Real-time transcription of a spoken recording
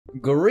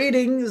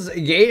Greetings,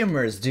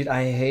 gamers! Dude,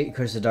 I hate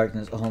Curse of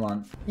Darkness. Oh, hold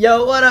on.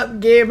 Yo, what up,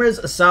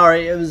 gamers?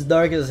 Sorry, it was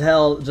dark as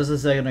hell just a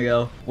second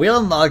ago. We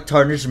unlocked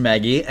Tarnished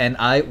Maggy, and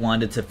I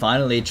wanted to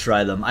finally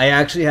try them. I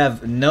actually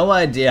have no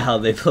idea how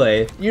they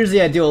play.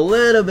 Usually I do a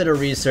little bit of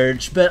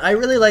research, but I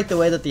really like the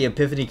way that the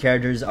Epiphany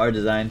characters are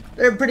designed.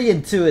 They're pretty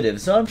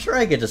intuitive, so I'm sure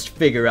I could just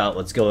figure out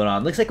what's going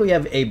on. Looks like we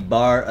have a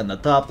bar on the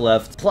top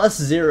left,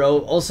 +0,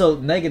 also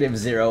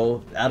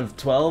 -0 out of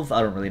 12.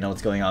 I don't really know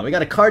what's going on. We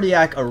got a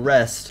cardiac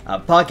arrest,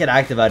 pocket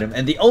active item,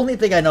 and the only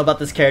thing I know about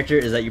this character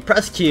is that you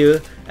press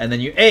Q and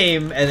then you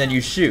aim and then you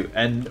shoot,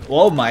 and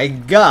oh my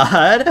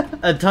god,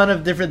 a ton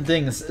of different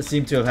things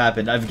seem to have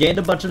happened. I've gained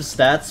a bunch of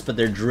stats, but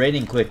they're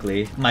draining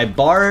quickly. My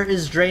bar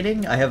is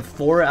draining. I have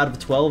 4 out of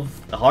 12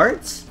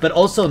 hearts, but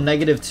also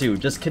 -2.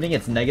 Just kidding,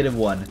 it's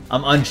 -1.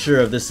 I'm unsure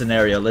of this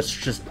scenario. Let's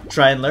just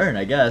try and learn,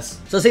 I guess.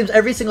 So it seems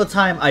every single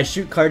time I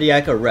shoot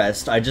cardiac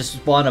arrest, I just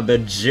spawn a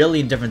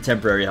bajillion different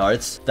temporary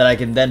hearts that I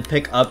can then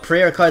pick up.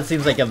 Prayer card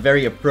seems like a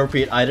very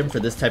appropriate item for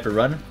this type of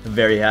run. I'm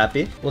very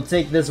happy. We'll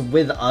take this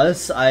with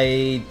us.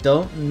 I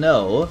don't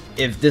know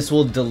if this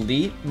will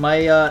delete my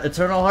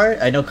eternal heart.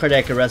 I know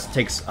cardiac arrest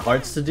takes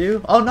hearts to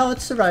do. Oh no,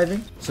 it's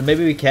surviving. So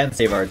maybe we can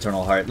save our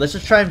eternal heart. Let's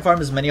just try and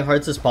farm as many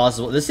hearts as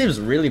possible. This seems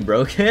really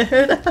broken.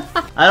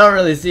 I don't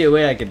really see a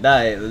way I could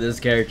die with this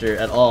character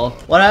at all.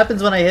 What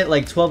happens when I hit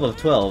like 12 of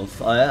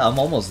 12? I'm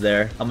almost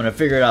there. I'm gonna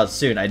figure it out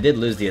soon. I did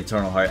lose the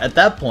eternal heart. At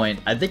that point,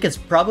 I think it's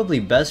probably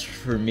best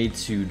for me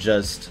to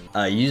just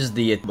use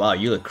the... Wow,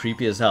 you look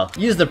creepy as hell.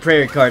 Use the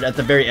prayer card at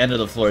the very end of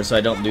the floor so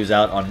I don't lose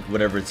out on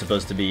whatever it's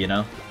supposed to be, you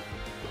know?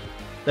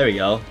 There we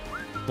go.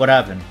 What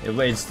happened?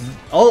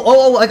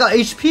 Oh, I got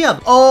HP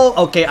up. Oh,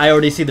 okay, I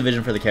already see the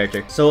vision for the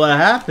character. So what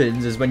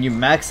happens is when you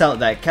max out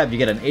that cap, you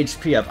get an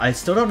HP up. I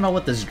still don't know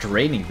what this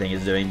draining thing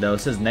is doing though.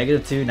 It says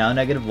 -2, now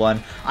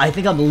 -1. I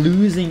think I'm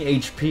losing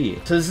HP.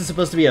 So this is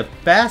supposed to be a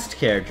fast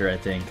character, I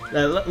think.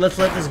 Let's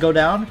let this go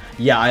down.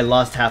 Yeah, I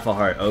lost half a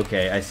heart.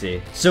 Okay, I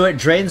see. So it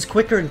drains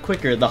quicker and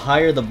quicker the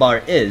higher the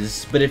bar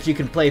is, but if you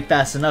can play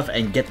fast enough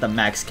and get the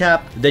max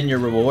cap, then you're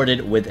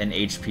rewarded with an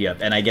HP up.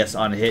 And I guess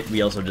on hit,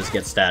 we also just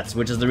get stats,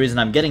 which is the reason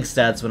I'm getting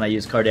stats when I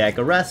use cardiac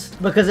arrest,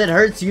 because it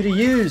hurts you to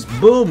use.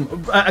 Boom,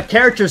 a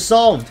character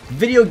solved.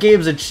 Video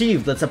games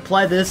achieved. Let's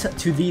apply this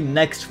to the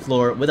next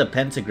floor with a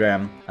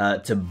pentagram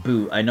to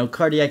boot. I know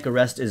cardiac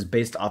arrest is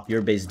based off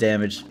your base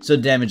damage, so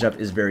damage up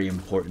is very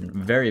important.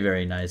 Very,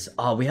 very nice.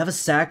 Oh, we have a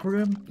sack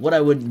room. What I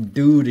wouldn't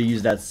do to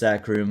use that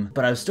sack room,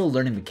 but I was still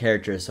learning the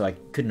character, so I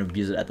couldn't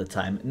abuse it at the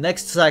time.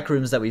 Next sack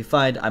rooms that we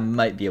find, I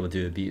might be able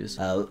to abuse.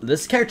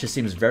 This character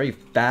seems very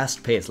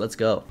fast paced. Let's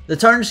go. The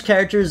Tarnished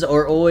characters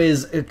are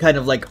always kind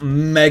of like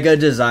mega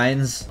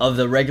designs of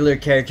the regular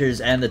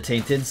characters and the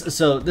Tainteds,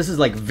 so this is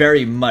like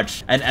very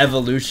much an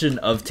evolution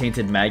of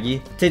Tainted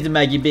Maggy. Tainted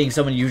Maggy being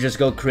someone you just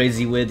go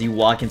crazy with, you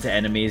walk into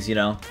enemies, you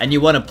know, and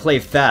you want to play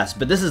fast,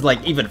 but this is like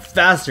even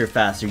faster.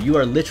 You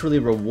are literally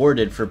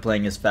rewarded for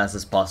playing as fast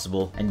as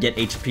possible and get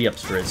HP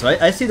ups for it, so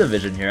I see the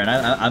vision here and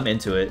I'm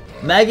into it.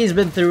 Maggy's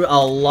been through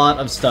a lot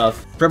of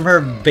stuff. From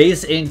her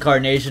base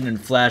incarnation in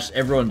Flash,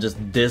 everyone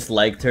just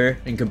disliked her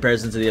in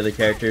comparison to the other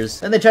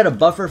characters. And they tried to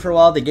buff her for a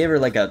while. They gave her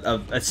like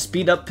a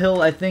speed up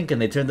pill, I think,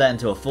 and they turned that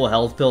into a full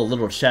health pill.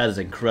 Little Chad is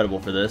incredible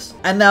for this.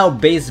 And now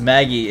base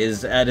Maggy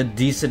is at a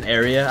decent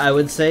area, I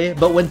would say.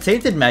 But when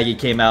Tainted Maggy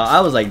came out,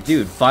 I was like,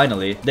 dude,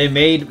 finally. They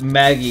made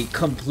Maggy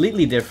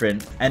completely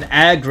different, an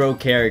aggro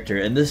character,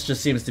 and this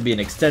just seems to be an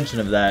extension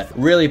of that,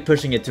 really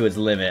pushing it to its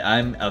limit.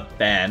 I'm a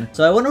fan.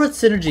 So I wonder what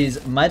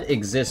synergies might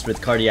exist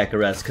with cardiac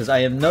arrest, because I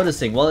am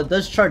noticing while it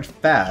does charge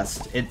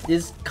fast, it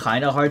is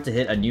kind of hard to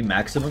hit a new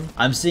maximum.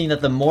 I'm seeing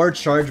that the more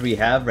charge we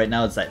have, right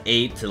now it's at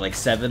 8 to like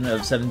 7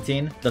 of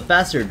 17, the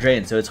faster it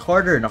drains, so it's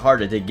harder and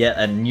harder to get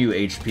a new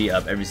HP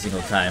up every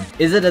single time.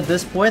 Is it at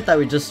this point that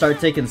we just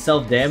start taking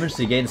self-damage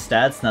to gain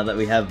stats now that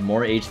we have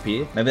more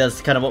HP? Maybe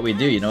that's kind of what we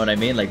do, you know what I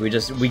mean? Like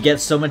we get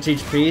so much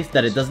HP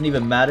that it doesn't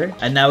even matter,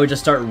 and now we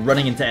just start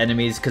running into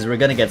enemies because we're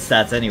gonna get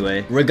stats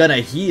anyway. We're gonna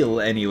heal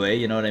anyway,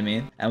 you know what I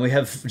mean? And we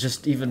have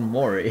just even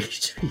more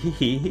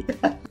HP.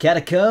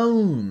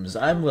 Catacombs!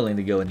 I'm willing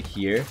to go in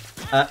here.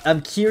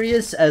 I'm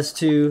curious as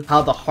to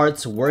how the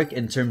hearts work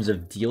in terms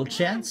of deal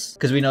chance,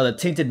 because we know that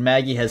Tainted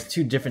Maggy has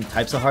 2 different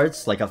types of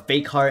hearts, like a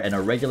fake heart and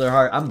a regular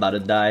heart. I'm about to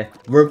die.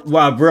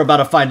 We're about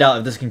to find out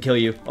if this can kill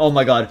you. Oh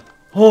my god.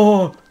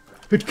 Oh,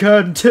 it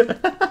can't.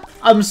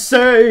 I'm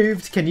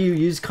saved! Can you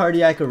use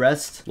cardiac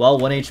arrest? Well,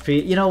 1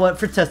 HP. You know what?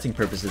 For testing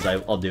purposes,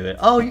 I'll do it.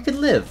 Oh, you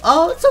can live.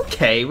 Oh, it's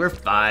okay. We're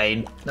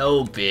fine.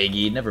 No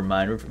biggie. Never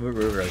mind.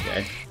 We're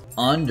okay.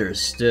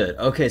 Understood.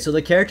 Okay, so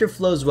the character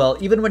flows well.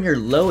 Even when you're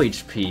low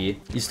HP,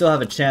 you still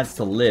have a chance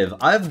to live.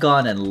 I've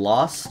gone and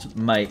lost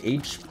my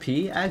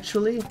HP,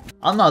 actually.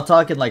 I'm not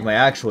talking like my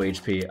actual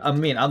HP. I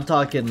mean, I'm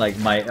talking like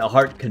my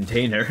heart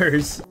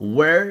containers.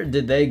 Where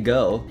did they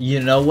go? You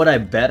know what I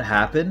bet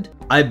happened?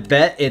 I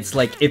bet it's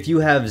like if you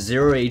have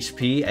 0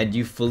 HP and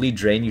you fully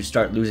drain, you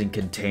start losing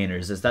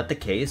containers. Is that the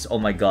case? Oh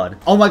my god.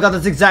 Oh my god,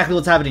 that's exactly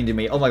what's happening to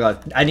me. Oh my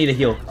god. I need a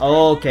heal.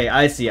 Okay,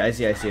 I see.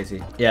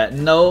 Yeah,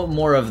 no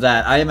more of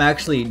that. I am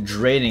actually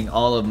draining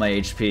all of my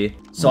HP.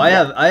 So I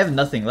have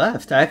nothing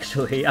left,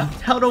 actually. I'm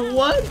down to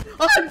 1.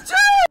 I'm dead!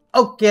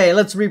 Okay,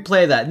 let's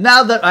replay that.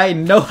 Now that I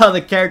know how the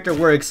character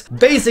works,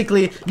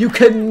 basically, you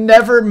can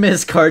never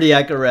miss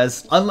cardiac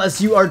arrest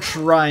unless you are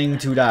trying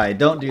to die.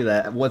 Don't do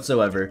that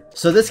whatsoever.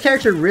 So this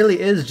character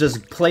really is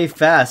just play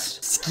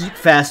fast, skeet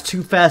fast,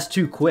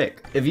 too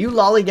quick. If you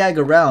lollygag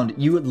around,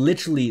 you would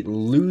literally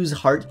lose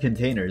heart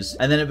containers,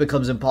 and then it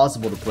becomes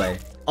impossible to play.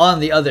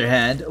 On the other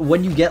hand,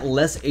 when you get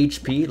less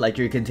HP, like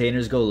your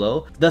containers go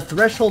low, the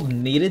threshold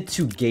needed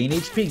to gain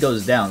HP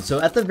goes down.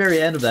 So at the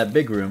very end of that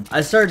big room,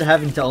 I started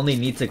having to only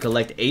need to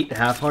collect 8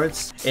 half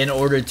hearts in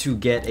order to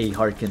get a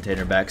heart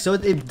container back. So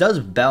it does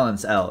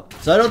balance out.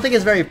 So I don't think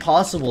it's very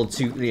possible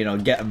to, you know,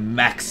 get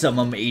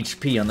maximum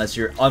HP unless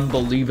you're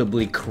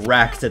unbelievably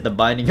cracked at the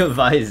Binding of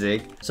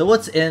Isaac. So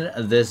what's in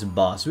this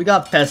boss? We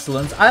got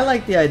Pestilence. I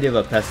like the idea of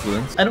a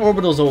Pestilence. An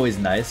Orbital's always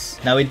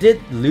nice. Now we did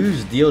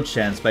lose deal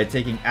chance by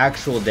taking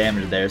actual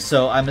damage there,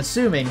 so I'm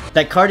assuming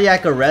that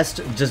cardiac arrest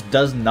just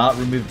does not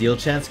remove deal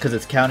chance because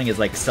it's counting as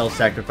like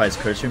self-sacrifice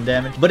curse room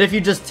damage. But if you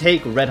just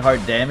take red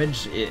heart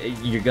damage,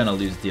 you're gonna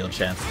lose deal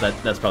chance.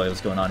 That's probably what's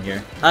going on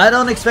here. I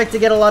don't expect to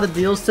get a lot of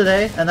deals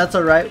today, and that's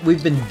alright.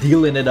 We've been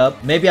dealing it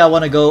up. Maybe I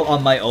want to go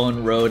on my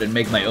own road and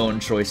make my own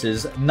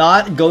choices,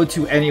 not go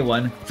to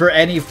anyone for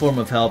any form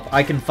of help.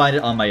 I can find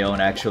it on my own,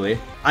 actually.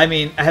 I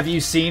mean, have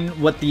you seen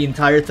what the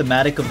entire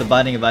thematic of the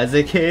Binding of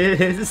Isaac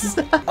is?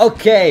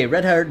 Okay,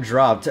 red heart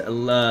dropped,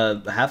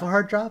 half a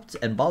heart dropped,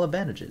 and ball of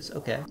bandages.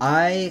 Okay.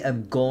 I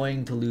am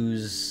going to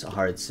lose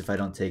hearts if I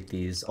don't take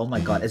these. Oh my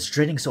god, it's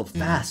draining so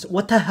fast.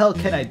 What the hell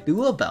can I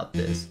do about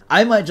this?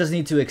 I might just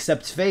need to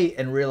accept fate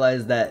and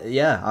realize that,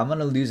 yeah, I'm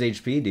gonna lose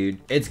HP,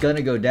 dude. It's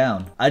gonna go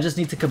down. I just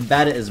need to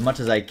combat it as much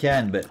as I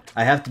can, but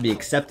I have to be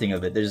accepting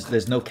of it.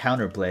 There's no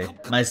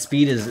counterplay. My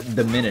speed is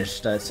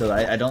diminished, so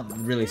I don't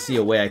really see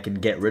a way I can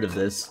get rid of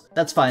this.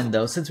 That's fine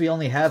though, since we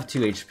only have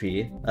 2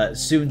 HP,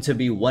 soon to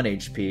be 1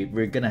 HP,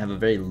 we're gonna have a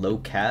very low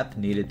cap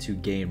needed to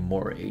gain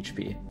more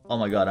HP. Oh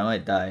my god, I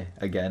might die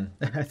again.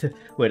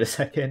 Wait a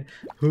second.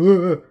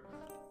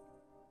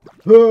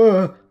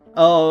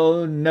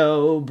 Oh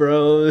no,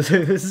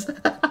 bros.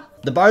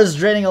 The bar is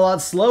draining a lot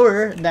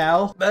slower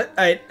now, but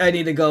I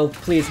need to go.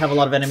 Please have a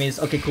lot of enemies.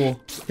 Okay, cool.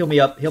 Heal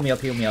me up, heal me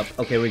up, heal me up.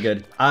 Okay, we're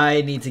good.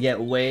 I need to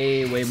get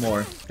way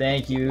more.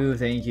 Thank you.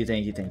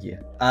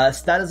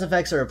 Status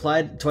effects are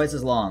applied twice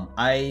as long.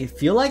 I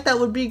feel like that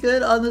would be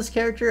good on this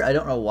character. I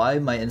don't know why.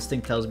 My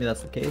instinct tells me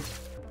that's the case.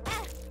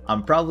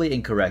 I'm probably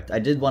incorrect. I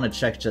did want to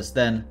check just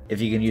then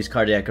if you can use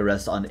cardiac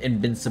arrest on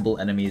invincible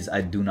enemies.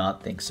 I do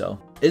not think so.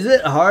 Is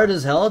it hard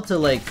as hell to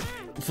like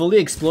fully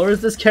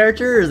explores this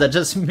character, or is that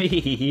just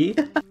me?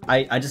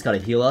 I just gotta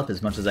heal up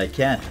as much as I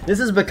can. This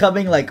is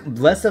becoming like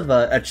less of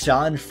a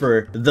challenge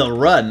for the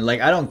run.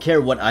 Like I don't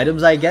care what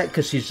items I get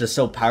because she's just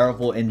so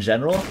powerful in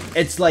general.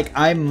 It's like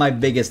I'm my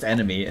biggest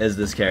enemy as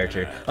this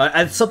character.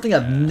 It's something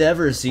I've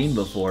never seen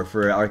before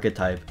for an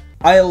archetype.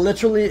 I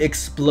literally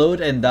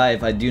explode and die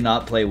if I do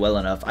not play well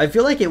enough. I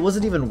feel like it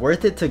wasn't even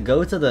worth it to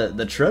go to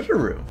the treasure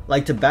room.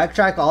 Like to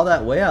backtrack all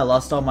that way, I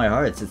lost all my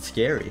hearts. It's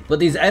scary. But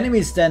these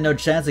enemies stand no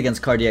chance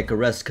against cardiac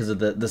arrest because of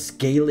the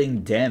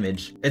scaling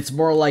damage. It's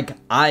more like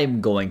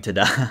I'm going to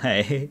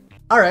die.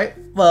 Alright,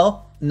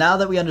 well, now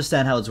that we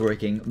understand how it's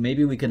working,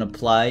 maybe we can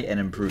apply and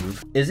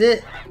improve. Is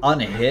it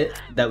on a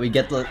hit that we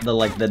get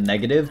the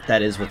negative?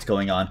 That is what's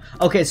going on.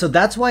 Okay, so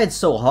that's why it's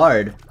so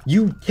hard.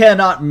 You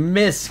cannot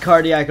miss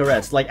cardiac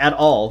arrest, like at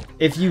all.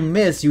 If you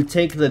miss, you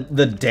take the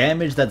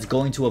damage that's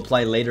going to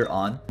apply later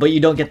on, but you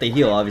don't get the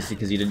heal, obviously,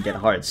 because you didn't get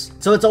hearts.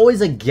 So it's always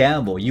a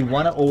gamble. You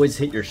want to always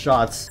hit your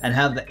shots and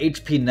have the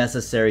HP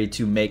necessary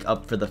to make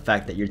up for the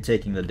fact that you're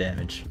taking the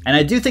damage. And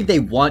I do think they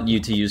want you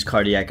to use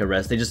cardiac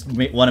arrest. They just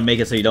want to make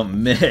it so you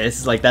don't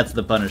miss. Like that's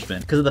the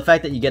punishment. Because of the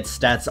fact that you get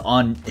stats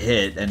on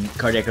hit and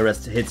cardiac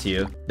arrest hits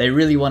you, they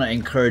really want to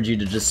encourage you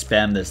to just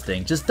spam this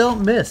thing. Just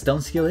don't miss.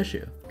 Don't skill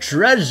issue.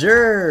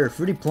 Treasure!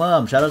 Fruity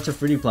Plum. Shout out to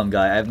Fruity Plum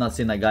guy. I have not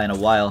seen that guy in a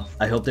while.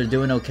 I hope they're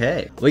doing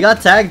okay. We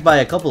got tagged by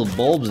a couple of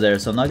bulbs there,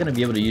 so I'm not going to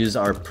be able to use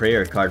our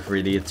prayer card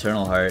for the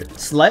Eternal Heart.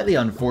 Slightly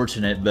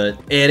unfortunate, but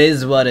it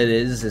is what it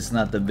is. It's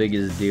not the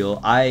biggest deal.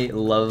 I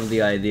love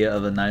the idea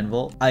of a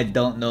 9-volt. I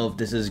don't know if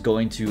this is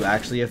going to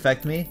actually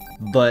affect me,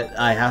 but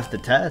I have to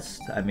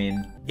test. I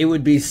mean, it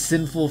would be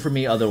sinful for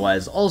me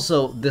otherwise.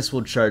 Also, this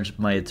will charge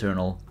my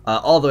Eternal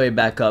all the way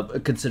back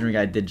up, considering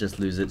I did just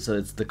lose it, so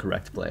it's the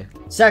correct play.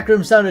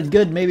 Sacrum sounded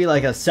good maybe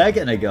like a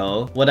second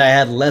ago, when I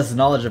had less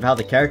knowledge of how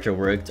the character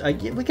worked.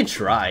 We could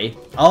try.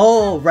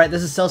 Oh, right,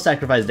 this is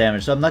self-sacrifice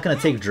damage, so I'm not going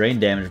to take drain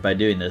damage by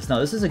doing this. No,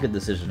 this is a good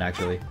decision,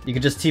 actually. You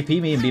could just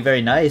TP me and be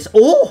very nice.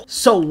 Oh,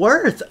 so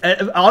worth!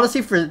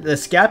 Honestly, for the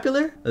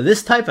scapular,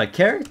 this type of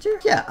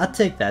character? Yeah, I'll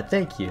take that,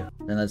 thank you.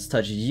 Then let's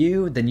touch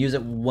you, then use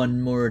it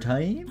one more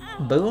time.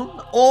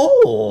 Boom.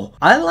 Oh,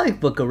 I like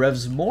Book of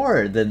Revs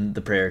more than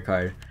the prayer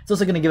card. It's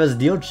also going to give us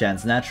deal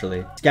chance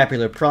naturally.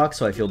 Scapular proc,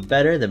 so I feel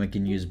better. Then we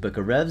can use Book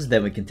of Revs.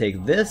 Then we can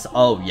take this.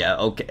 Oh yeah,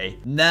 okay.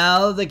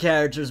 Now the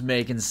character's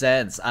making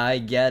sense. I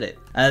get it.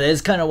 And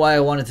it's kind of why I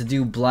wanted to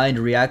do blind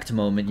react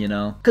moment, you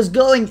know? Because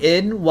going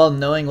in while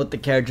knowing what the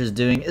character's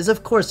doing is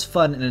of course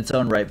fun in its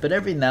own right, but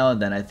every now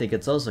and then I think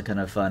it's also kind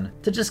of fun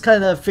to just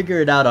kind of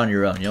figure it out on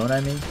your own, you know what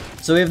I mean?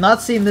 So we have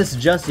not seen this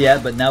just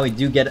yet, but now we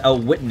do get a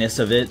witness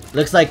of it.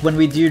 Looks like when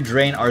we do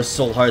drain, our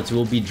soul hearts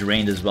will be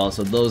drained as well,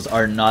 so those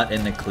are not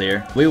in the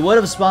clear. We would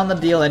have spawned the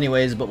deal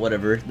anyways, but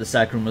whatever. The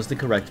sack room was the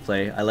correct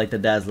play. I like the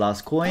dad's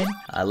lost coin.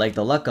 I like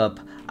the luck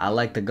up. I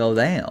like to go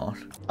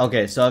down.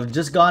 Okay, so I've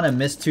just gone and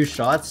missed 2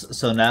 shots,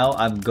 so now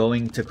I'm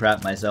going to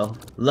crap myself.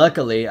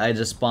 Luckily, I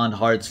just spawned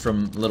hearts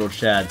from Little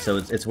Chad, so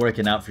it's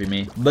working out for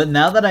me. But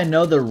now that I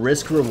know the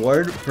risk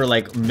reward for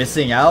like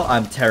missing out,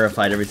 I'm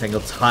terrified every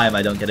single time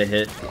I don't get a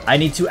hit. I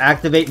need to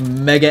activate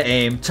Mega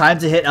Aim. Time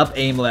to hit up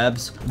Aim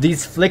Labs.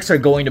 These flicks are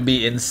going to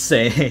be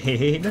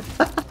insane.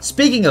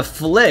 Speaking of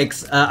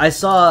flicks, I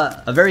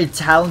saw a very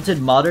talented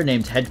modder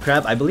named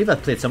Headcrab. I believe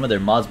I've played some of their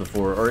mods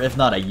before, or if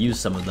not, I used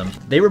some of them.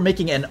 They were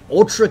making an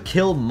ultra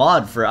kill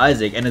mod for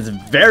Isaac, and it's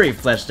very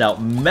fleshed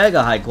out,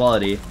 mega high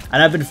quality.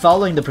 And I've been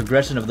following the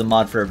progression of the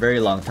mod for a very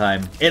long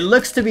time. It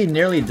looks to be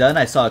nearly done.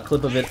 I saw a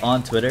clip of it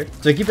on Twitter,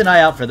 so keep an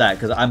eye out for that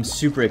because I'm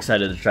super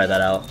excited to try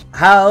that out.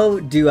 How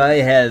do I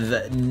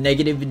have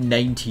negative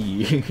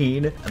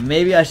 19?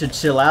 Maybe I should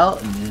chill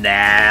out?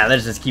 Nah,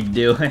 let's just keep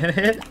doing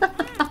it.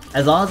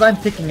 As long as I'm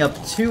picking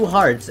up 2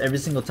 hearts every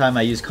single time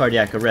I use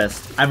cardiac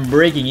arrest, I'm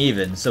breaking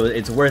even, so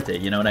it's worth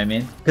it, you know what I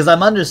mean? Because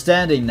I'm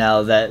understanding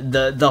now that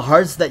the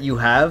hearts that you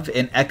have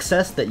in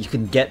excess that you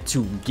can get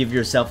to give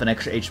yourself an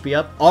extra HP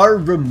up are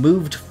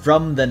removed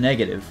from the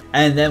negative.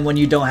 And then when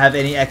you don't have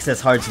any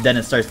excess hearts, then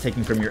it starts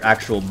taking from your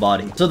actual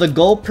body. So the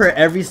goal per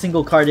every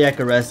single cardiac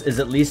arrest is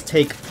at least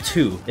take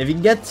 2. If you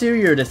can get 2,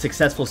 you're in a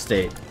successful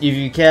state. If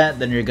you can't,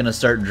 then you're gonna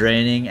start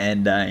draining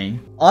and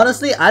dying.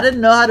 Honestly, I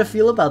didn't know how to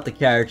feel about the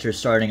character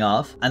starting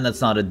off, and that's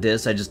not a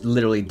diss, I just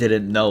literally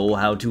didn't know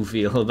how to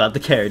feel about the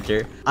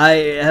character. I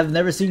have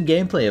never seen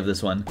gameplay of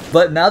this one,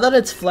 but now that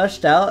it's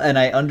fleshed out and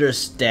I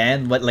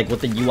understand what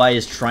the UI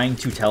is trying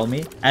to tell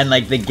me, and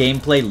like the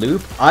gameplay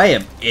loop, I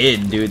am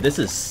in, dude. This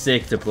is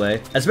sick to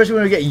play, especially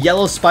when we get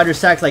yellow spider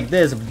sacks like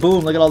this.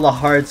 Boom, look at all the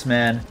hearts,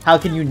 man. How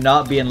can you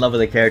not be in love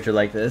with a character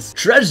like this?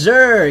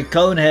 Treasure!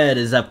 Conehead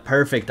is a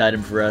perfect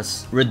item for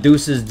us.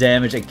 Reduces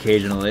damage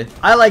occasionally.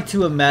 I like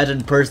to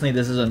imagine personally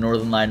this is a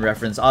Northern Line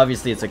reference.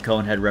 Obviously it's a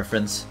Conehead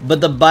reference, but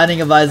the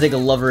Binding of Isaac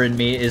lover in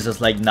me is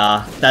just like,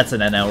 nah, that's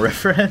an NL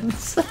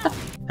reference.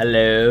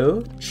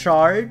 Hello?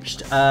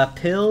 Charged?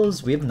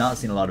 Pills? We have not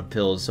seen a lot of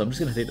pills, so I'm just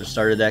gonna take the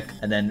starter deck,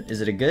 and then,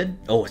 is it a good?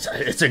 Oh,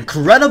 it's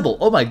incredible!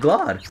 Oh my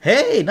god!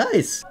 Hey,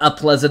 nice! A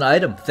pleasant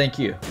item, thank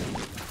you.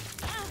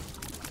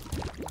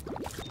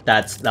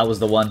 That was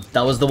the one.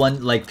 That was the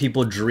one like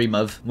people dream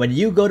of. When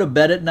you go to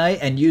bed at night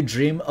and you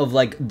dream of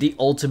like the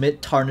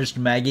ultimate Tarnished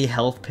Maggy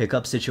health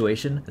pickup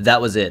situation, that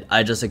was it.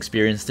 I just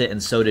experienced it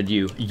and so did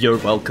you. You're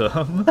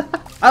welcome.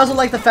 I also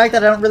like the fact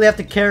that I don't really have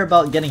to care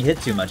about getting hit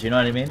too much, you know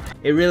what I mean?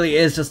 It really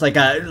is just like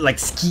a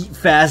skeet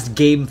fast,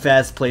 game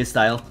fast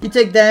playstyle. You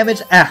take damage,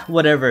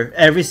 whatever.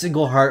 Every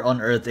single heart on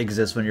earth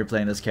exists when you're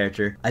playing this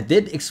character. I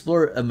did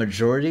explore a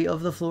majority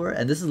of the floor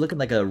and this is looking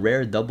like a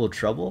rare double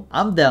trouble.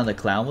 I'm down to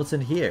clown. What's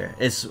in here?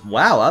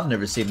 Wow, I've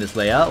never seen this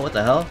layout. What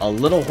the hell? A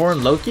Little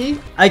Horn Loki?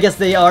 I guess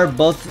they are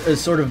both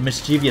sort of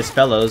mischievous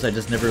fellows. I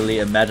just never really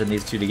imagined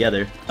these two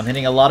together. I'm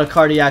hitting a lot of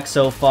cardiac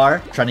so far,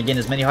 trying to gain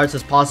as many hearts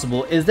as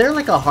possible. Is there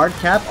like a hard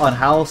cap on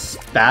how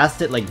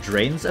fast it like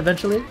drains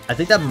eventually? I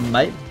think that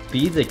might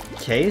be the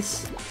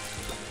case.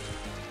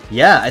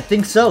 Yeah, I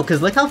think so,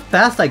 because look how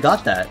fast I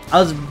got that. I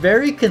was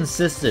very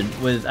consistent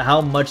with how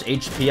much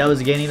HP I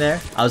was gaining there.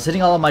 I was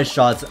hitting all of my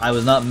shots, I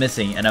was not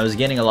missing, and I was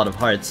gaining a lot of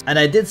hearts. And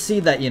I did see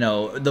that, you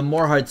know, the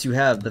more hearts you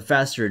have, the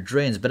faster it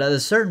drains, but at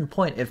a certain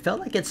point, it felt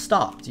like it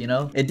stopped, you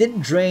know? It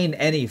didn't drain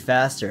any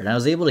faster, and I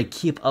was able to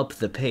keep up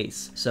the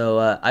pace. So,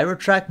 I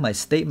retract my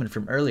statement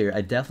from earlier.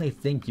 I definitely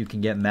think you can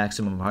get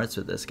maximum hearts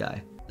with this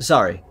guy.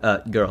 Sorry,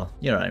 girl,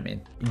 you know what I mean.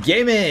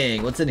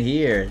 Gaming! What's in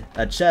here?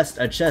 A chest,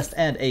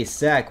 and a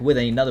sack with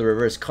another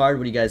reverse card.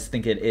 What do you guys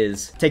think it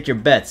is? Take your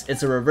bets.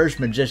 It's a reverse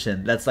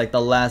magician. That's like the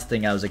last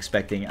thing I was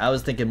expecting. I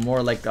was thinking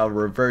more like a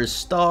reverse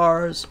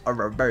stars, a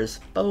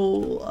reverse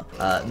bow.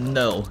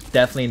 No,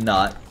 definitely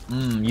not.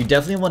 You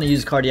definitely want to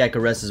use cardiac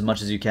arrest as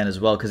much as you can as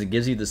well, because it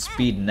gives you the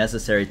speed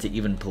necessary to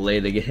even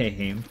play the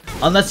game.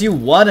 Unless you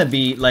want to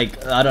be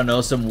like, I don't know,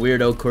 some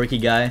weirdo quirky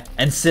guy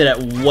and sit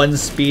at 1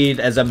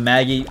 speed as a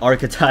Maggy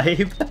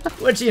archetype.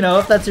 Which, you know,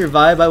 if that's your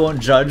vibe, I won't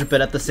judge,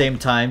 but at the same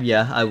time,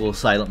 yeah, I will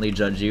silently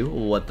judge you.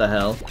 What the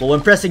hell? Well,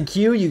 when pressing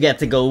Q, you get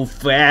to go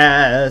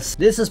fast.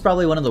 This is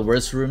probably one of the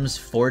worst rooms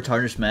for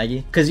Tarnished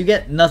Maggy, because you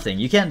get nothing.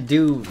 You can't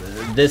do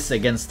this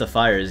against the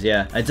fires,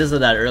 yeah. I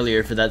tested that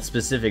earlier for that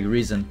specific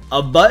reason.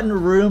 A button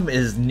room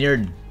is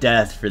near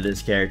death for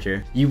this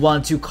character. You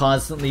want to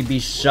constantly be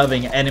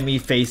shoving enemy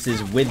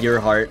faces with your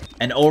heart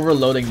and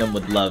overloading them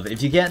with love.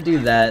 If you can't do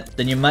that,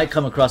 then you might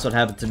come across what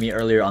happened to me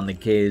earlier on the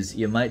caves.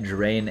 You might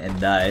drain and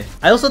die.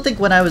 I also think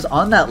when I was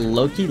on that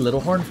Loki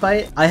Littlehorn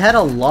fight, I had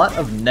a lot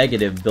of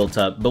negative built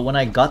up, but when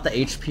I got the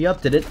HP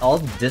up, did it all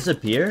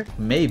disappear?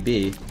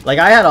 Maybe. Like,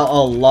 I had a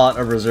lot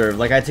of reserve.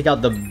 Like, I took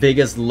out the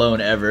biggest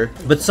loan ever,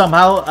 but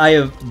somehow I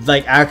have,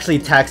 like, actually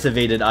tax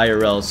evaded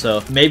IRL,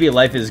 so maybe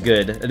life is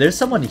good. There's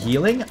someone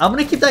healing? I'm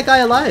gonna keep that guy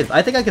alive.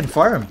 I think I can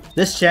farm.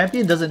 This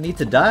champion doesn't need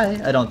to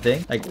die, I don't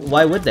think. Like,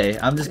 why would they?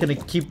 I'm just gonna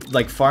keep,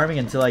 like, farming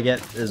until I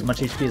get as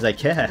much HP as I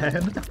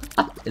can.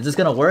 Is this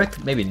gonna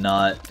work? Maybe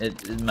not.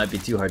 It might be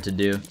too hard to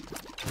do.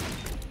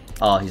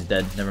 Oh, he's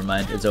dead. Never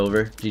mind. It's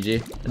over.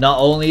 GG. Not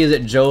only is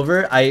it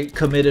Jover, I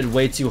committed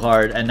way too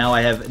hard, and now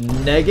I have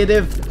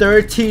negative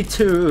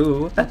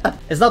 32.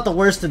 It's not the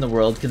worst in the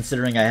world,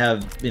 considering I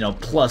have, you know,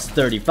 plus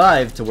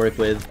 35 to work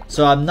with.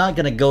 So I'm not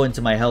gonna go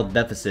into my health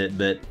deficit,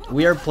 but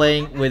we are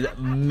playing with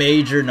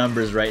major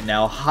numbers right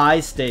now. High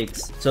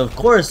stakes. So of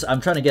course,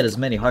 I'm trying to get as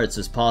many hearts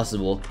as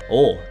possible.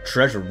 Oh,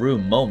 treasure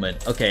room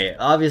moment. Okay,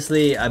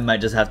 obviously, I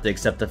might just have to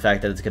accept the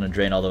fact that it's gonna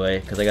drain all the way,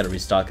 because I gotta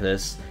restock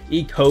this.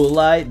 E.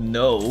 coli?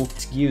 No.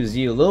 Excuse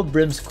you. Little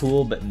Brim's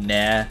cool, but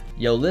nah.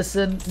 Yo,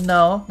 listen.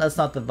 No, that's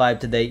not the vibe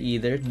today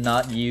either.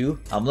 Not you.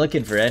 I'm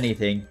looking for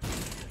anything.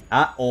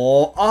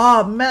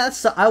 Oh man,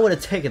 I would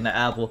have taken the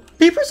apple.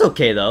 Peeper's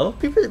okay though.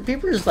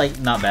 Peeper's like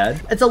not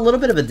bad. It's a little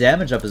bit of a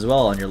damage up as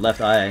well on your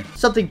left eye.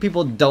 Something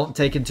people don't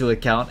take into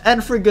account,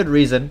 and for good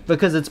reason,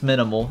 because it's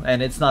minimal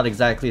and it's not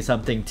exactly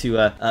something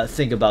to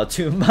think about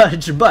too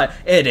much, but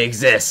it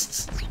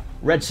exists.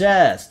 Red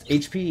chest,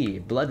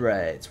 HP, blood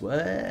rights,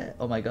 what?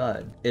 Oh my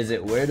god. Is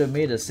it weird of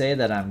me to say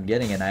that I'm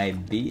getting an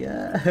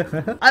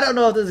idea? I don't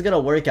know if this is gonna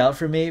work out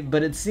for me,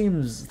 but it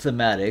seems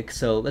thematic,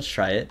 so let's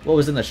try it. What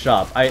was in the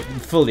shop? I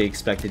fully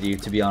expected you,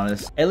 to be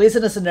honest. At least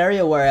in a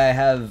scenario where I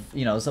have,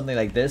 you know, something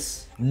like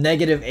this.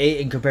 -8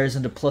 in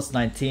comparison to plus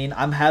 19.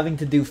 I'm having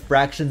to do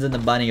fractions in the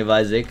Binding of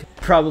Isaac.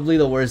 Probably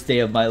the worst day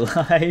of my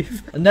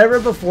life. Never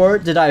before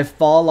did I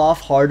fall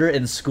off harder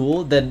in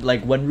school than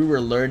like when we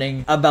were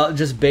learning about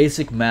just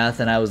basic math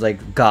and I was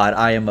like, God,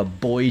 I am a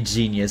boy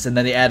genius. And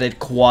then they added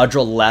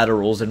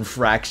quadrilaterals and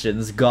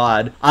fractions.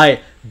 God, I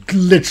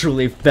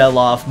literally fell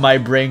off. My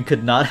brain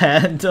could not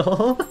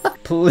handle.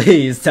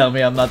 Please tell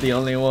me I'm not the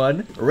only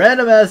one.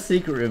 Random ass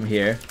secret room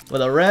here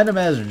with a random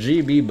ass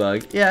GB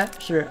bug. Yeah,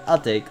 sure, I'll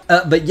take.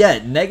 But yeah,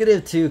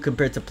 -2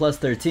 compared to plus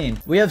 13.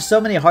 We have so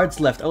many hearts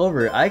left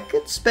over. I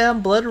could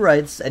spam blood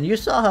rights, and you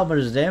saw how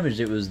much damage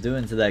it was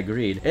doing to that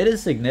greed. It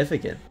is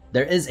significant.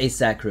 There is a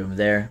sack room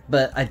there,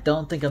 but I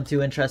don't think I'm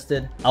too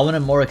interested. I want to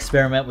more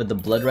experiment with the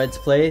blood rights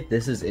play.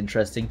 This is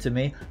interesting to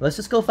me. Let's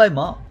just go fight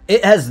Mom.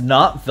 It has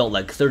not felt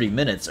like 30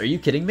 minutes. Are you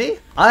kidding me?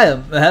 I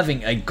am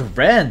having a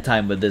grand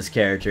time with this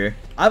character.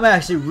 I'm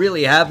actually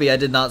really happy I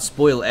did not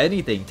spoil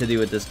anything to do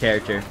with this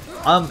character.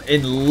 I'm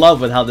in love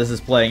with how this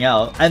is playing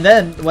out. And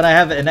then when I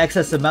have an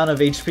excess amount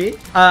of HP,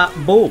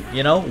 boom,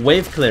 you know,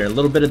 wave clear, a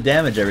little bit of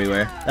damage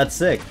everywhere. That's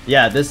sick.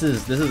 Yeah, this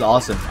is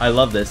awesome. I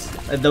love this.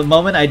 At the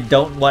moment I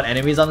don't want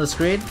enemies on the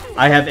screen,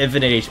 I have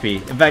infinite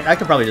HP. In fact, I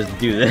could probably just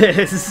do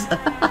this.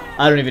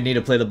 I don't even need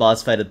to play the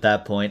boss fight at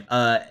that point.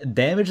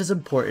 Damage is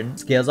important.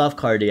 Scales off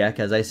cardiac,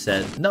 as I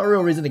said. No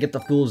real reason to get the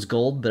fool's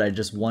gold, but I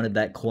just wanted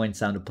that coin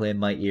sound to play in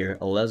my ear.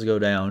 Oh, let's go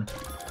down.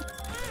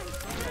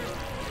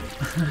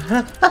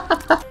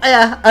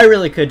 Yeah, I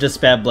really could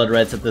just spam blood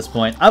rights at this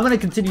point. I'm gonna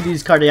continue to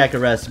use cardiac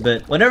arrest,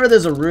 but whenever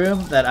there's a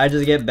room that I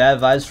just get bad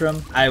vibes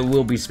from, I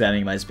will be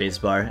spamming my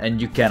spacebar,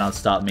 and you cannot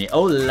stop me.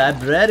 Oh,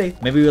 library.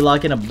 Maybe we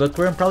lock in a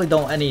bookworm. Probably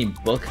don't any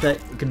book that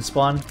can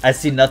spawn. I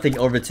see nothing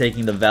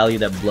overtaking the value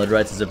that blood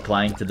rights is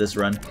applying to this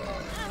run.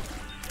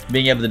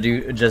 Being able to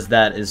do just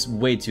that is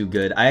way too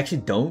good. I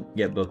actually don't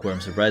get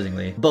bookworm,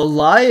 surprisingly.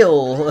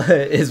 Belial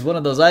is one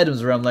of those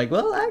items where I'm like,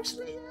 well,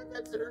 actually,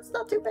 that's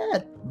not too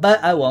bad.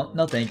 But I won't.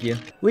 No, thank you.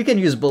 We can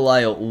use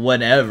Belial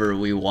whenever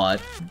we want,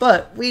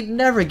 but we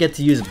never get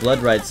to use blood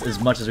rights as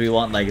much as we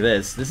want like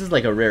this. This is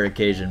like a rare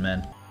occasion,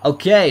 man.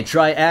 Okay,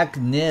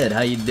 Triacnid,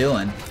 how you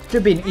doing?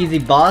 Should be an easy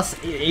boss.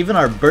 Even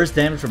our burst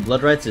damage from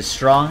blood rights is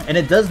strong, and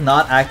it does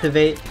not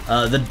activate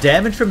the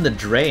damage from the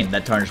drain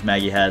that Tarnished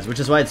Maggy has, which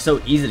is why it's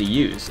so easy to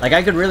use. Like,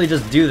 I could really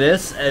just do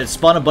this,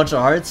 spawn a bunch of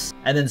hearts,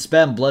 and then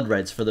spam blood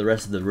rights for the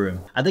rest of the room.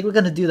 I think we're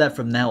gonna do that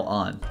from now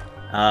on.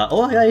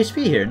 Oh, I got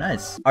HP here.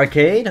 Nice.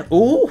 Arcade.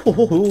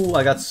 Ooh,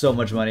 I got so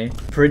much money.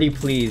 Pretty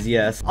please,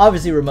 yes.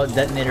 Obviously, remote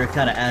detonator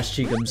kind of ass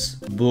cheekums.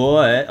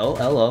 Boy. Oh,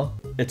 hello.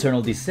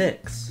 Eternal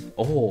D6.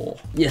 Oh.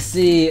 You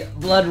see,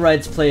 blood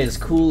rights play is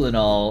cool and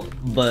all,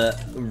 but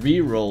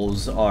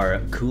rerolls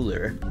are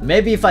cooler.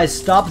 Maybe if I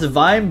stopped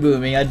vine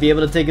booming, I'd be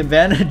able to take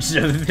advantage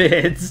of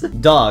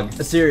it. Dog,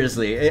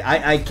 seriously,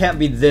 I can't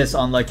be this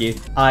unlucky.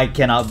 I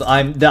cannot.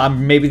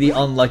 I'm maybe the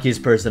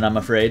unluckiest person, I'm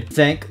afraid.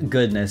 Thank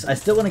goodness. I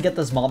still want to get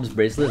this mom's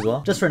bracelet as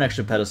well, just for an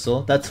extra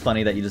pedestal. That's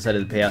funny that you decided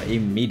to pay out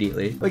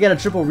immediately. We got a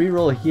triple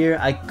reroll here.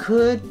 I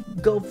could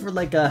go for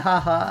like a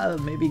haha,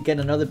 maybe get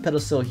another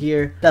pedestal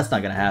here. That's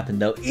not gonna happen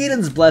though.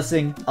 Eden's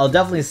Blessing, I'll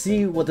definitely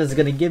see what this is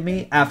gonna give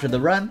me after the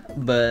run,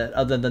 but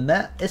other than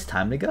that, it's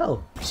time to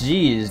go.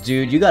 Jeez,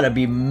 dude, you gotta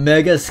be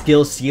mega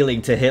skill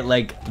ceiling to hit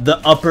like the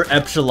upper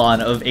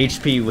echelon of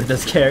HP with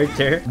this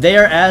character. They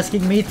are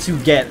asking me to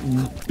get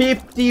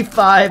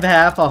 55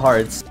 half a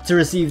hearts to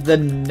receive the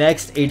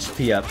next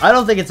HP up. I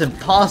don't think it's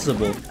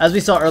impossible. As we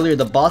saw earlier,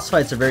 the boss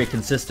fights are very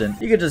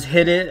consistent. You can just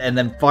hit it and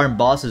then farm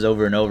bosses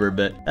over and over,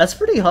 but that's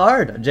pretty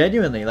hard,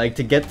 genuinely, like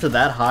to get to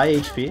that high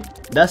HP.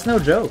 That's no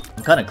joke.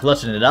 I'm kind of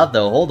clutching it out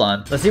though. Hold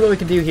on. Let's see what we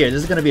can do here.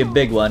 This is gonna be a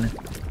big one.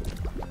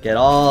 Get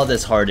all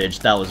this hardage.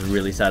 That was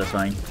really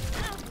satisfying.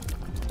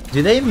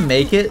 Do they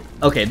make it?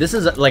 Okay, this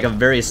is like a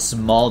very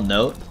small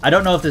note. I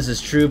don't know if this is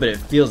true, but it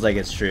feels like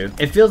it's true.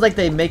 It feels like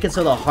they make it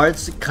so the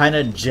hearts kind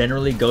of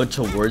generally go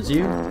towards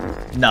you.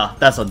 No,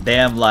 that's a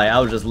damn lie. I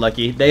was just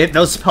lucky. They hit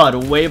no spot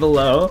way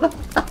below.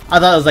 I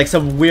thought it was like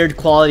some weird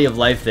quality of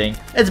life thing.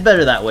 It's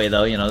better that way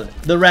though, you know.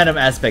 The random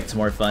aspect's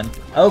more fun.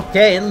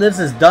 Okay, this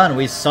is done.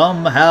 We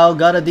somehow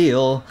got a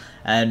deal.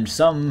 And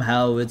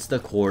somehow it's the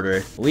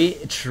quarter. We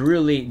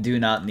truly do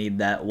not need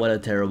that. What a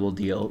terrible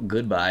deal.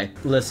 Goodbye.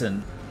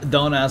 Listen,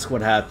 don't ask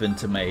what happened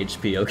to my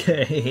HP,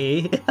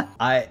 okay?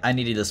 I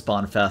needed to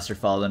spawn faster,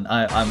 Fallen.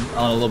 I'm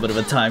on a little bit of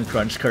a time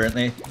crunch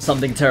currently.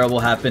 Something terrible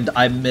happened.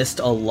 I missed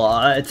a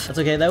lot. That's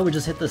okay though. We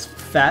just hit this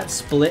fat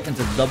split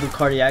into double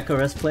cardiac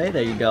arrest play.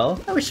 There you go.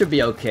 And we should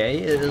be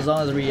okay. As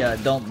long as we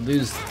don't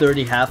lose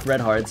 30 half red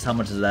hearts. How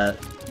much is that?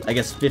 I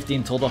guess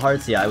 15 total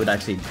hearts? Yeah, I would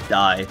actually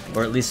die.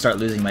 Or at least start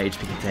losing my HP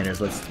containers.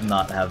 Let's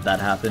not have that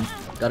happen.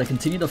 Gotta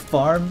continue to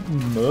farm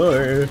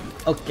more.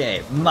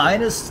 Okay,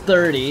 minus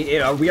 30.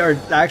 Yeah, we are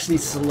actually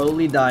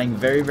slowly dying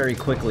very, very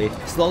quickly.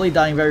 Slowly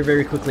dying very,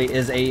 very quickly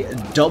is a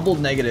double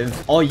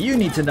negative. All you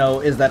need to know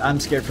is that I'm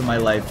scared for my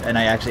life, and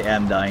I actually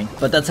am dying.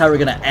 But that's how we're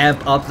gonna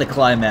amp up the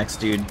climax,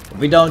 dude. If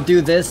we don't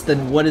do this,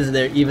 then what is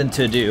there even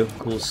to do?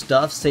 Cool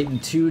stuff. Satan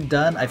 2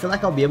 done. I feel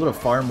like I'll be able to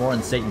farm more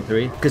on Satan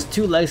 3, because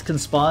 2 legs can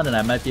spawn, and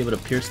I might be able to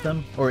pierce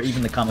them, or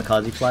even the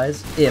kamikaze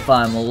flies. If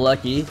I'm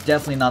lucky.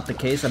 Definitely not the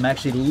case. I'm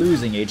actually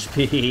losing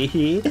HP.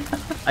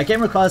 I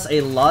came across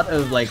a lot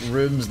of like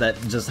rooms that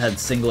just had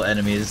single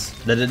enemies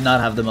that did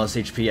not have the most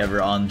HP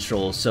ever on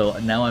Troll, so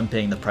now I'm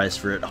paying the price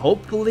for it.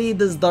 Hopefully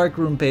this dark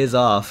room pays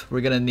off. We're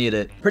gonna need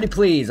it. Pretty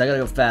please, I gotta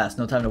go fast,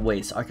 no time to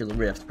waste. Ocular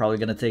Rift, probably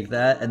gonna take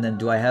that, and then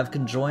do I have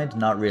Conjoined?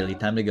 Not really,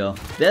 time to go.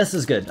 This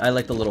is good, I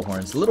like the little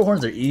horns. The little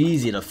horns are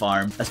easy to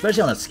farm,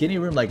 especially on a skinny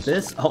room like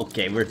this.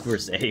 Okay, we're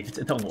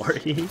saved, don't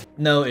worry.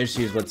 No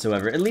issues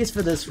whatsoever. At least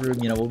for this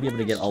room, you know, we'll be able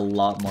to get a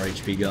lot more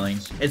HP going.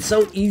 It's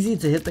so easy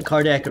to hit the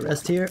cardiac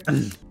arrest here.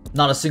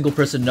 Not a single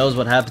person knows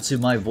what happened to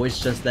my voice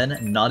just then,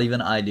 not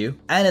even I do.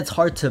 And it's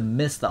hard to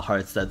miss the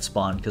hearts that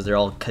spawn because they're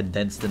all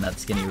condensed in that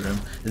skinny room.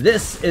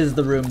 This is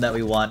the room that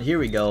we want. Here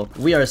we go.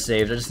 We are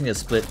saved. I just need to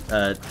split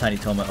Tiny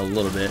Toma a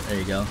little bit. There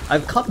you go.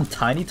 I've called him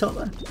Tiny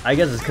Toma. I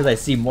guess it's because I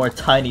see more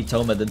Tiny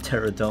Toma than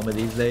Teratoma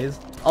these days.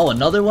 Oh,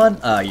 another one?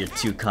 You're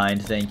too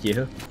kind, thank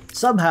you.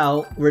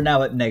 Somehow, we're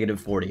now at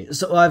negative 40.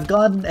 So I've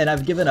gone and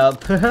I've given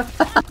up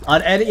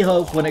on any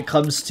hope when it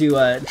comes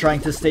to trying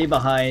to stay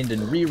behind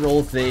and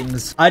re-roll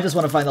things. I just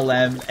want to find the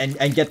lamb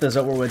and get this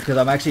over with because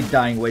I'm actually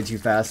dying way too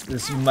fast.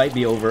 This might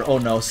be over. Oh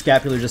no,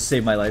 Scapular just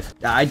saved my life.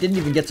 I didn't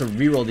even get to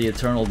re-roll the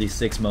Eternal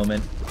D6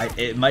 moment.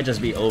 It might just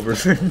be over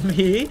for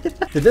me.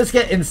 Did this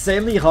get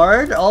insanely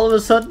hard all of a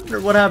sudden? Or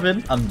what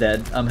happened? I'm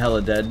dead. I'm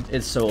hella dead.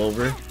 It's so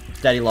over.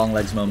 Daddy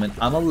Longlegs moment.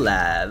 I'm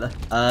alive.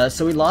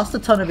 So we lost a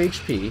ton of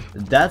HP.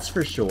 That's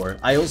for sure.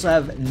 I also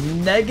have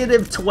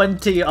negative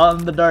 20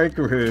 on the dark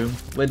room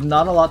with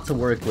not a lot to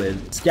work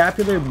with.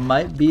 Scapular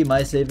might be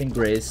my saving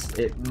grace.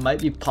 It might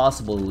be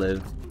possible to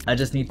live. I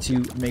just need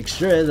to make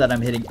sure that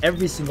I'm hitting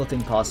every single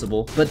thing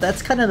possible. But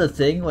that's kind of the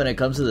thing when it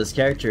comes to this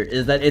character,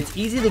 is that it's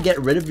easy to get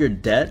rid of your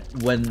debt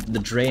when the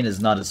drain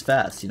is not as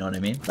fast, you know what I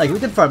mean? Like, we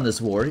can farm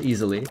this war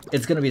easily.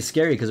 It's gonna be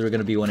scary because we're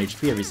gonna be 1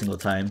 HP every single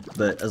time,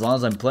 but as long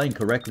as I'm playing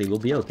correctly, we'll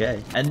be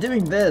okay. And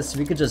doing this,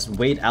 we could just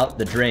wait out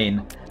the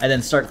drain and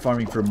then start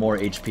farming for more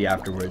HP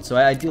afterwards. So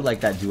I do like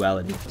that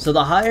duality. So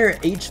the higher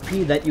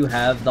HP that you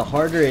have, the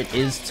harder it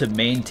is to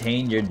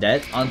maintain your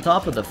debt, on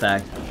top of the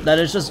fact that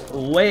it's just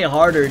way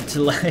harder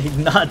to like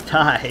not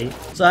die.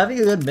 So having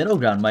a good middle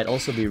ground might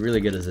also be really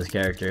good as this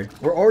character.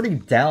 We're already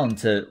down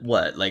to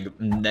what, like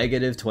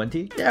negative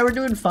 20? Yeah, we're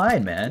doing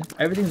fine, man.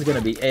 Everything's gonna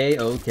be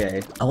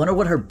a-okay. I wonder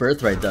what her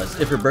birthright does,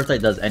 if her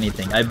birthright does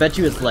anything. I bet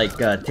you it's like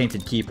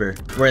Tainted Keeper,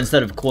 where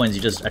instead of coins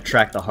you just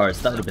attract the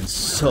hearts. That would have been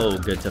so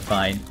good to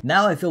find.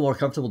 Now I feel more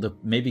comfortable to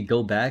maybe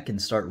go back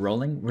and start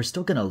rolling. We're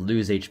still gonna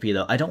lose HP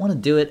though. I don't want to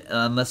do it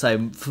unless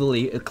I'm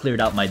fully cleared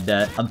out my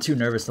debt. I'm too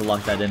nervous to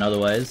lock that in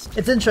otherwise.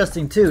 It's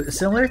interesting too,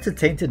 similar to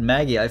Tainted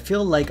Maggy, Maggy, I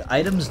feel like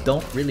items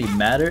don't really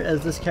matter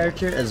as this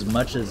character as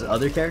much as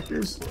other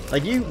characters.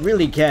 Like, you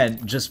really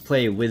can just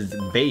play with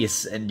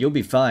base and you'll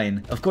be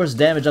fine. Of course,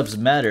 damage ups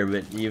matter,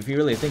 but if you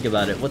really think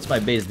about it, what's my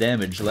base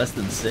damage? Less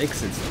than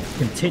 6? It's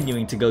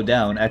continuing to go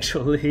down,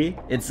 actually.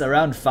 It's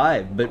around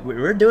 5, but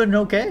we're doing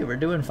okay. We're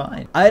doing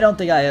fine. I don't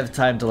think I have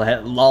time to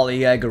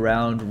lollygag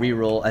around,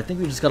 reroll. I think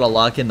we just gotta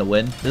lock in the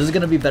win. This is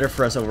gonna be better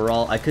for us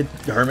overall. I could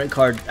Hermit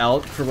card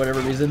out for whatever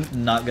reason.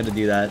 Not gonna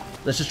do that.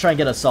 Let's just try and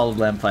get a solid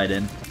lamp fight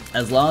in.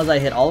 As long as I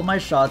hit all of my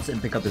shots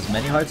and pick up as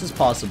many hearts as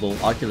possible,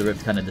 Ocular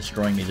Rift kind of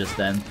destroying me just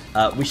then,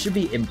 we should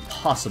be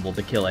impossible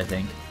to kill, I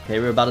think. Okay,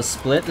 we're about to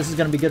split. This is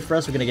going to be good for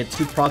us. We're going to get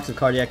 2 procs of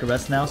Cardiac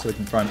Arrest now, so we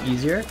can farm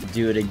easier.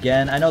 Do it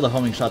again. I know the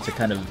homing shots are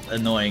kind of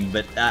annoying,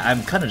 but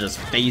I'm kind of just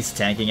base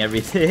tanking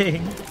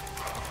everything.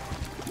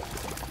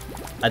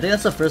 I think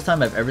that's the first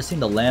time I've ever seen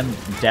the lamb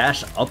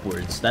dash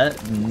upwards.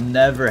 That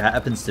never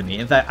happens to me.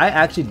 In fact, I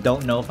actually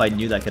don't know if I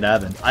knew that could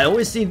happen. I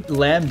always see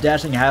lamb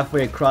dashing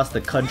halfway across the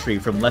country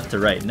from left to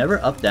right.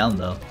 Never up down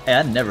though. Hey,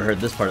 I never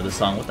heard this part of the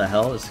song. What the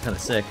hell? This is kind of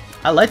sick.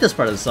 I like this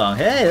part of the song.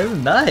 Hey, this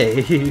is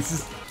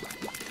nice.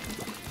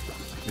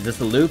 Is this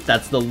the loop?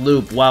 That's the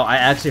loop. Wow, I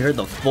actually heard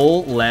the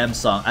full Lamb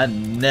song. I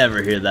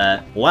never hear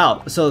that.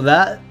 Wow, so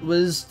that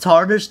was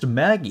Tarnished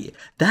Maggy.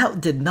 That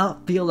did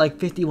not feel like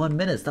 51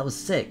 minutes. That was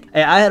sick.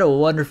 Hey, I had a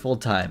wonderful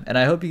time, and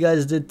I hope you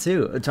guys did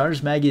too.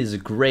 Tarnished Maggy is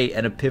great,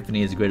 and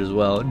Epiphany is great as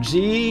well.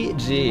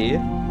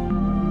 GG.